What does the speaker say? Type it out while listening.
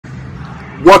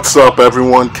What's up,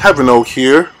 everyone? Kevin O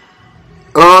here.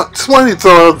 Just wanted to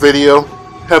throw out a video.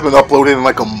 Haven't uploaded in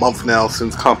like a month now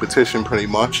since competition, pretty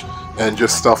much, and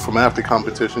just stuff from after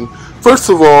competition. First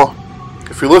of all,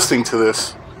 if you're listening to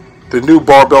this, the new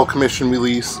Barbell Commission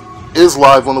release is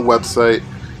live on the website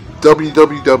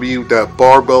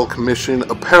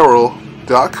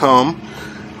www.barbellcommissionapparel.com,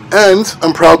 and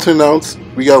I'm proud to announce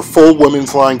we got a full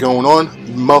women's line going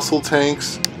on: muscle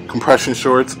tanks, compression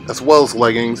shorts, as well as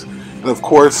leggings. And of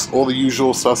course, all the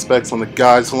usual suspects on the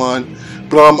guys line.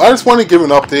 But I just want to give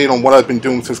an update on what I've been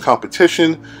doing since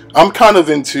competition. I'm kind of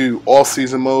into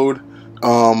all-season mode,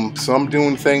 so I'm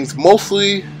doing things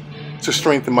mostly to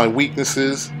strengthen my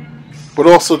weaknesses, but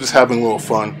also just having a little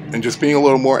fun and just being a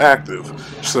little more active.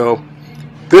 So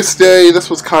this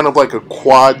was kind of like a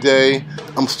quad day.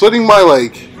 I'm splitting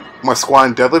my squat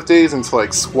and deadlift days into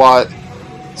like squat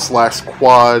 /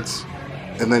 quads.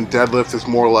 And then deadlift is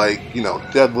more like,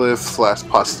 deadlift /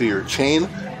 posterior chain.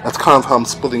 That's kind of how I'm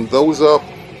splitting those up.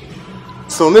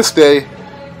 So on this day,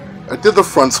 I did the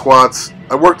front squats.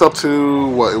 I worked up to,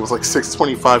 it was like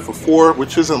 625 for 4,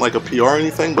 which isn't like a PR or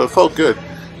anything, but it felt good.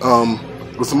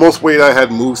 It was the most weight I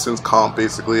had moved since comp,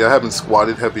 basically. I haven't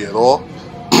squatted heavy at all.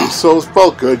 So it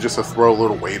felt good just to throw a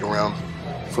little weight around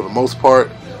for the most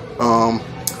part.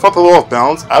 Felt a little off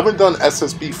balance. I haven't done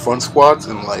SSB front squats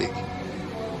in like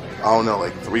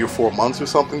 3 or 4 months or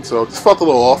something, so it just felt a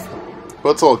little off,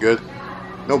 but it's all good,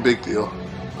 no big deal.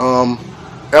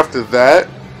 After that,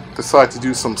 decided to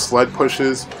do some sled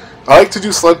pushes. I like to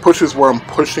do sled pushes where I'm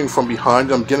pushing from behind.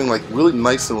 I'm getting like really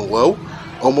nice and low,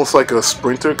 almost like a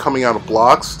sprinter coming out of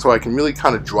blocks, so I can really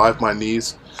kind of drive my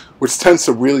knees, which tends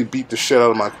to really beat the shit out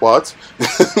of my quads,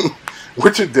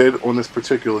 which it did on this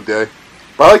particular day.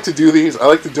 But I like to do these. I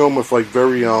like to do them with like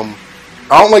very, I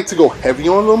don't like to go heavy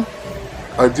on them.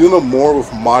 I do them more with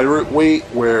moderate weight,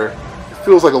 where it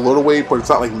feels like a little weight, but it's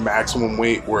not like maximum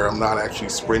weight where I'm not actually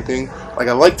sprinting. Like,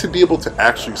 I like to be able to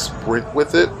actually sprint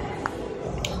with it.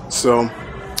 So,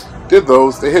 did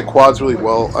those. They hit quads really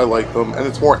well. I like them. And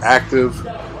it's more active.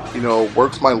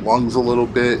 Works my lungs a little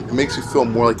bit. It makes you feel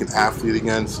more like an athlete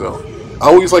again. So, I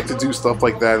always like to do stuff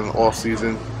like that in the off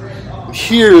season.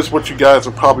 Here's what you guys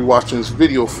are probably watching this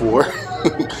video for.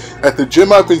 At the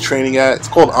gym I've been training at, it's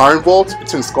called Iron Vault.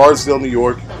 It's in Scarsdale, New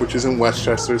York, which is in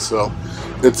Westchester, so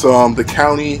it's the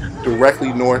county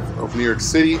directly north of New York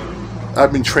City.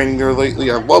 I've been training there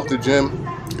lately. I love the gym.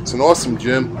 It's an awesome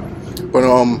gym. But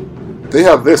they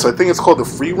have this, I think it's called the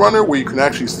Free Runner, where you can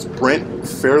actually sprint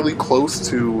fairly close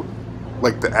to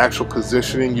like the actual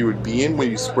positioning you would be in when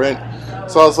you sprint.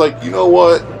 So I was like, you know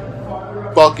what?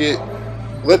 Fuck it.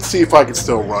 Let's see if I can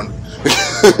still run.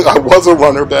 I was a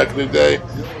runner back in the day.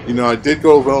 I did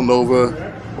go to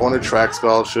Villanova on a track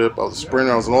scholarship. I was a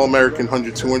sprinter. I was an All-American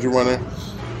 100, 200 runner.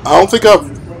 I don't think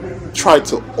I've tried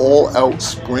to all-out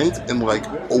sprint in like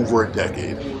over a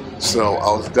decade. So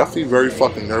I was definitely very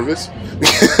fucking nervous.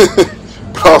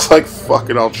 But I was like,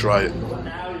 fuck it, I'll try it.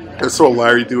 I saw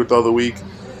Larry do it the other week.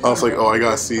 I was like, oh, I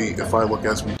gotta see if I look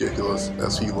as ridiculous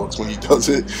as he looks when he does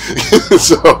it.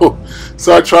 so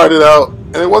I tried it out,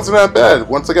 and it wasn't that bad.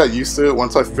 Once I got used to it,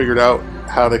 once I figured out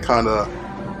how to kind of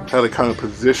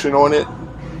position on it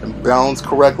and balance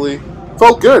correctly,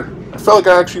 felt good. I felt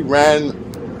like I actually ran.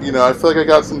 I feel like I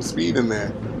got some speed in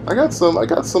there. I got some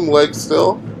legs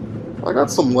still. I got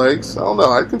some legs. I don't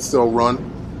know. I can still run.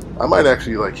 I might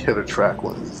actually like hit a track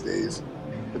one of these days.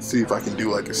 Let's see if I can do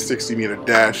like a 60-meter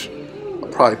dash.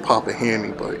 Probably pop a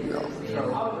hammy, but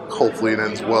hopefully it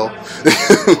ends well.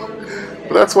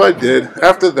 But that's what I did.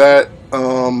 After that,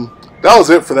 that was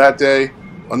it for that day.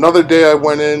 Another day I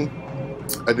went in,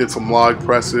 I did some log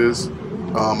presses.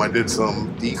 I did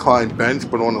some decline bench,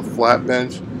 but on a flat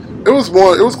bench. It was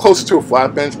closer to a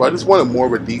flat bench, but I just wanted more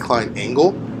of a decline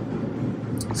angle.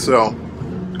 So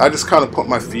I just kind of put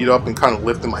my feet up and kind of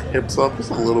lifted my hips up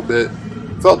just a little bit.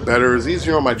 Felt better. It was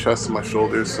easier on my chest and my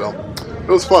shoulders, so it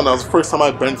was fun. That was the first time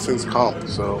I benched since comp,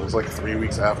 so it was like 3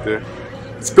 weeks after.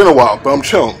 It's been a while, but I'm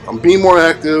chilling. I'm being more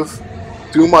active,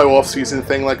 doing my off-season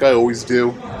thing like I always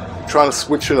do. I'm trying to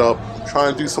switch it up. I'm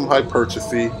trying to do some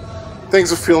hypertrophy.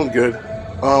 Things are feeling good.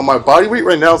 My body weight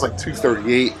right now is like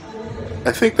 238.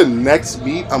 I think the next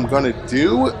meet I'm going to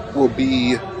do will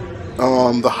be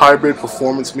the hybrid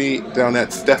performance meet down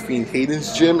at Stephanie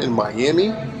Hayden's gym in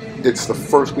Miami. It's the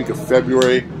first week of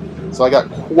February. So I got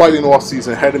quite an off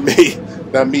season ahead of me.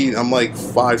 That meet, I'm like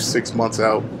 5-6 months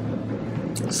out.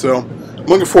 So I'm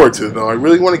looking forward to it though. I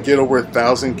really want to get over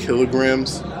 1,000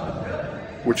 kilograms,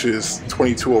 which is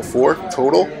 2204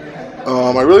 total.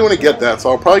 I really want to get that, so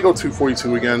I'll probably go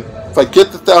 242 again. If I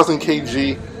get the 1,000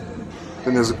 kg,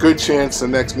 then there's a good chance the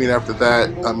next meet after that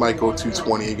I might go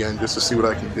 220 again just to see what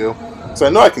I can do. So I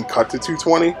know I can cut to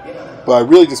 220, but I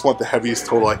really just want the heaviest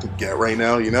total I can get right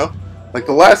now, you know? Like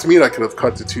the last meet I could have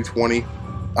cut to 220.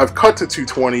 I've cut to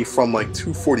 220 from like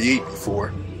 248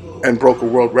 before and broke a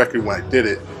world record when I did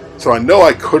it. So I know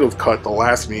I could have cut the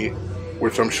last meet,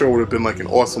 which I'm sure would have been like an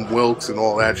awesome Wilks and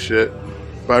all that shit.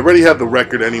 But I already had the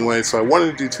record anyway, so I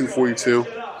wanted to do 242.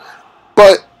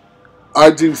 But I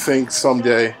do think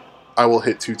someday I will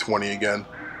hit 220 again.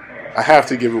 I have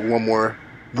to give it one more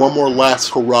last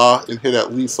hurrah and hit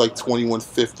at least like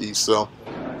 2150. So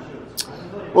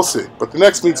we'll see. But the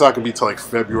next meet's not gonna be till like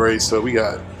February, so we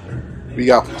got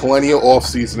plenty of off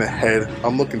season ahead.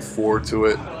 I'm looking forward to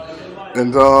it.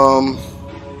 And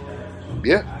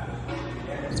yeah,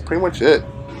 that's pretty much it.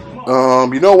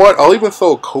 You know what? I'll even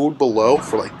throw a code below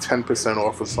for like 10%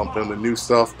 off or something, the new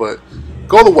stuff. But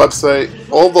go to the website.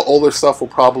 All the older stuff will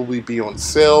probably be on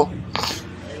sale.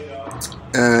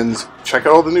 And check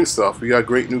out all the new stuff. We got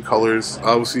great new colors.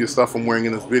 Obviously the stuff I'm wearing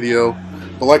in this video.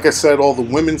 But like I said, all the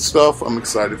women's stuff I'm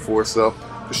excited for. So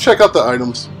just check out the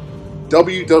items.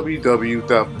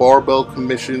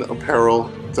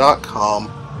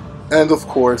 www.barbellcommissionapparel.com. And of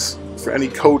course, for any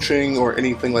coaching or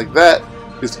anything like that,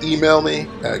 just email me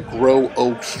at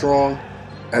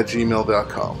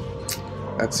growoakstrong@gmail.com.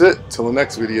 That's it. Till the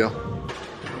next video.